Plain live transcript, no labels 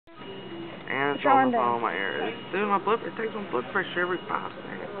And it's on the phone in my ear. It's doing my blood. It takes my blood pressure every 5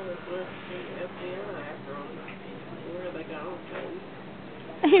 seconds.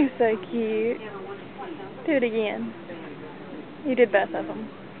 You're so cute. Do it again. You did both of them.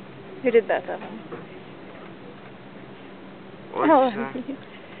 You did both of them. What did you say?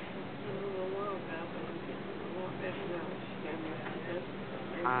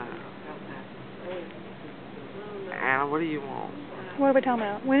 Anna, what do you want? What are we talking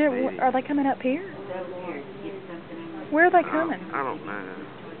about? When are they coming up here? Where are they coming? I don't know.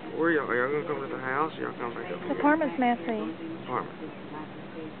 Where are y'all? Are y'all gonna come to the house? Or y'all come back up here? The apartment's messy. Apartment.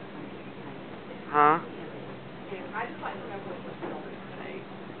 Huh?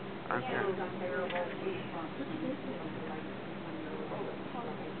 Okay.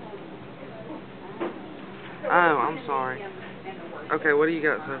 Oh, I'm sorry. Okay, what do you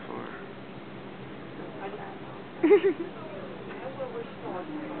got so far?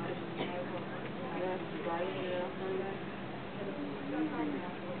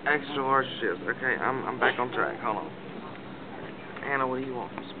 Extra large chips. Okay, I'm back on track. Hold on. Anna, what do you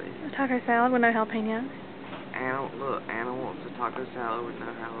want from Speed? A taco salad with no jalapenos. Anna, look, Anna wants a taco salad with no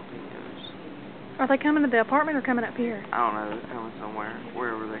jalapenos. Are they coming to the apartment or coming up here? I don't know. They're coming somewhere.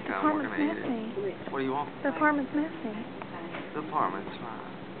 Wherever they come, we're gonna eat it. What do you want? The apartment's messy. The apartment's fine.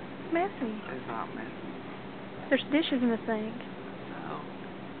 It's messy. It's not messy. There's dishes in the sink. No.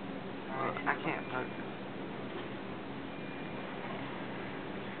 Look, I can't focus.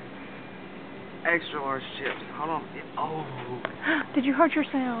 Extra large chips. Hold on. Oh. Did you hurt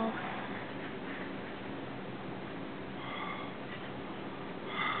yourself?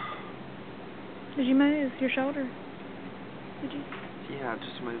 Did you move your shoulder? Did you? Yeah, I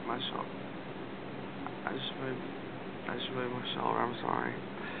just moved my shoulder. I just moved my shoulder. I'm sorry.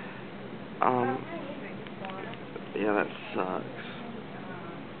 Yeah, that sucks.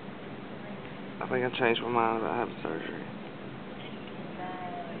 I think I changed my mind about having surgery.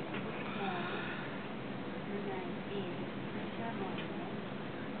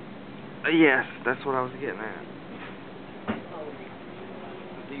 Yes, that's what I was getting at.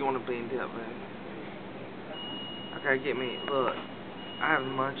 Do you want a bean dip, man? Okay, get me. Look, I have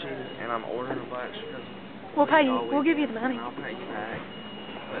munchies and I'm ordering a bunch because we'll pay you. We'll give you the money. I'll pay you back.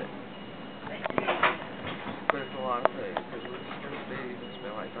 But it's a lot of food because we're just gonna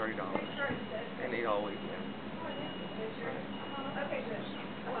spend like $30 and eat all weekend.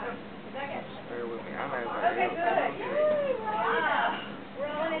 Just bear with me. I know, but we're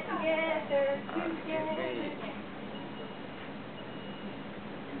on it together.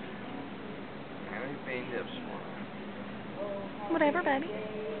 I need bean dips for Whatever, baby.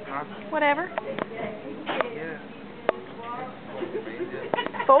 Huh? Whatever. Yeah.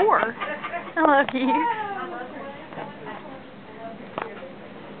 4. I love you.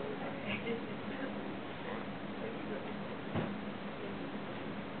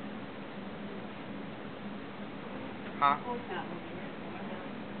 Huh?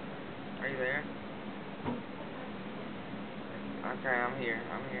 Are you there? Okay, I'm here.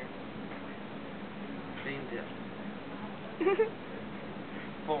 Bean dip.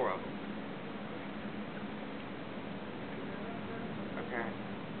 4 of them. Okay.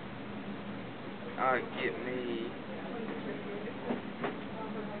 Get me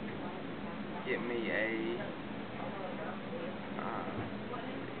a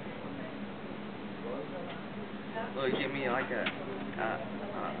look, get me like a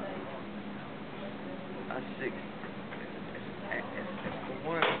 6. It's the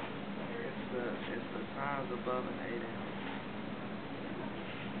one. It's the size above an 8 ounce.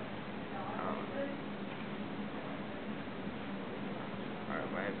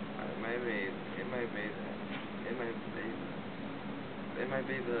 It may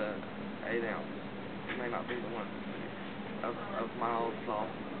be the 8 ounce. It may not be the one of my old sauce.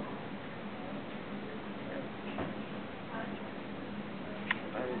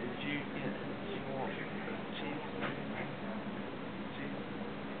 Did you want cheese?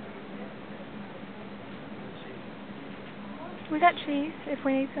 We got cheese if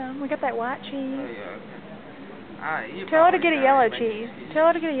we need some. We got that white cheese. Oh, yeah, okay. Tell her to get a yellow cheese. Tell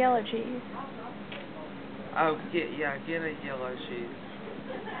her to get a yellow cheese. Oh, get a yellow cheese.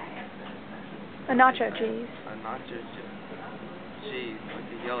 A nacho cheese. A nacho cheese, like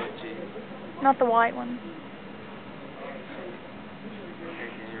a yellow cheese. Not the white one. Okay,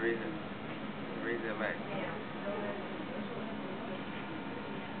 can you read it? Read it back. Yeah.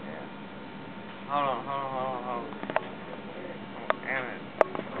 Hold on. Anna.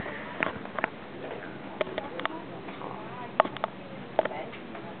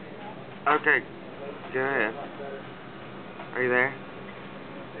 Okay, go ahead. Are you there?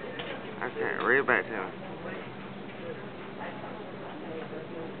 Okay, read it back to me.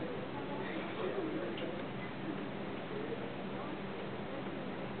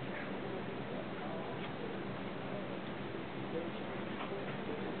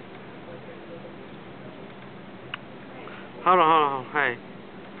 Hold on. Hey.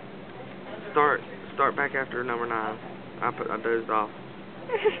 Start back after number 9. I dozed off.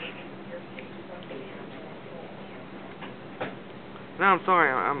 No, I'm sorry.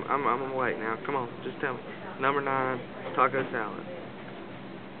 I'm awake now. Come on, just tell me. Number 9, taco salad.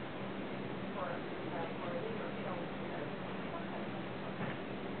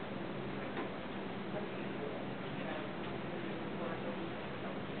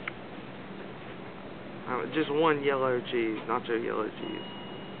 Just one yellow cheese, nacho yellow cheese.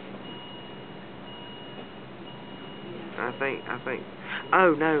 I think.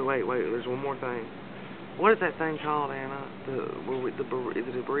 Oh no, wait. There's one more thing. What is that thing called, Anna? Is it a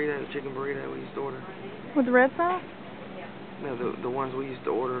burrito, the chicken burrito we used to order? With red sauce? No, the ones we used to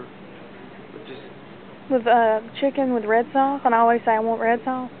order. With chicken with red sauce, and I always say I want red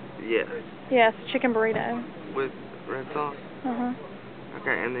sauce. Yeah. Yes, chicken burrito. With red sauce.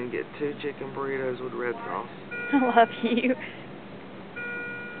 Okay, and then get 2 chicken burritos with red sauce. I love you.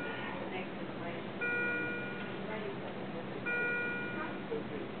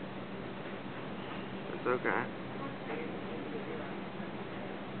 It's okay.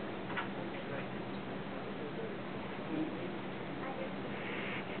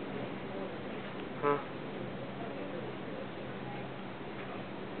 Huh?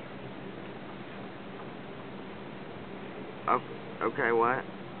 Okay, what?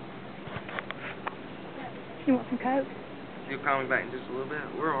 You want some Coke? You'll call me back in just a little bit?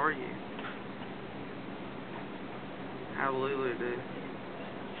 Where are you? How'd Lulu do?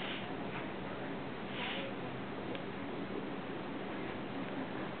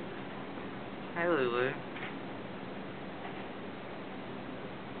 Hey, Lulu.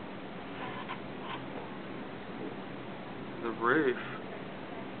 The roof.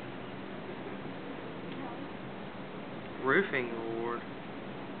 Roofing award.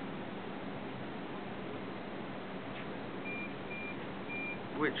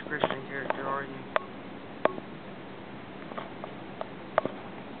 Which Christian character are you?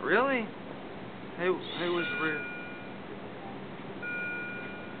 Really? Who was Ruth?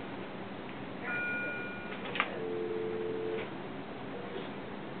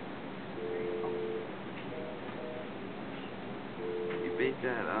 You beat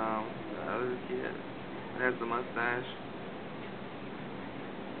that the other kid that has the mustache.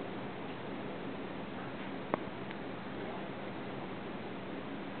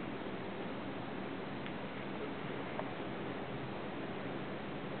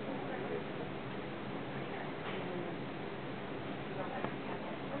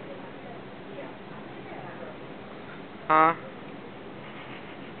 Huh?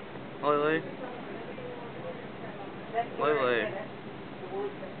 Lily? Lily?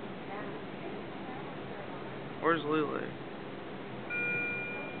 Where's Lily?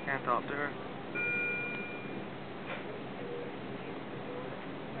 Can't talk to her.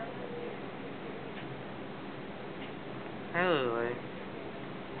 Hey, Lily.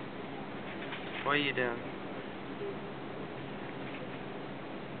 What are you doing?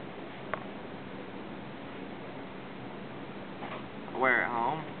 Where, at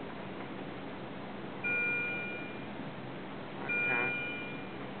home? Okay.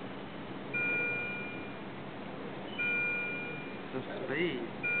 The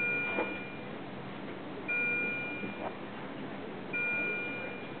speed.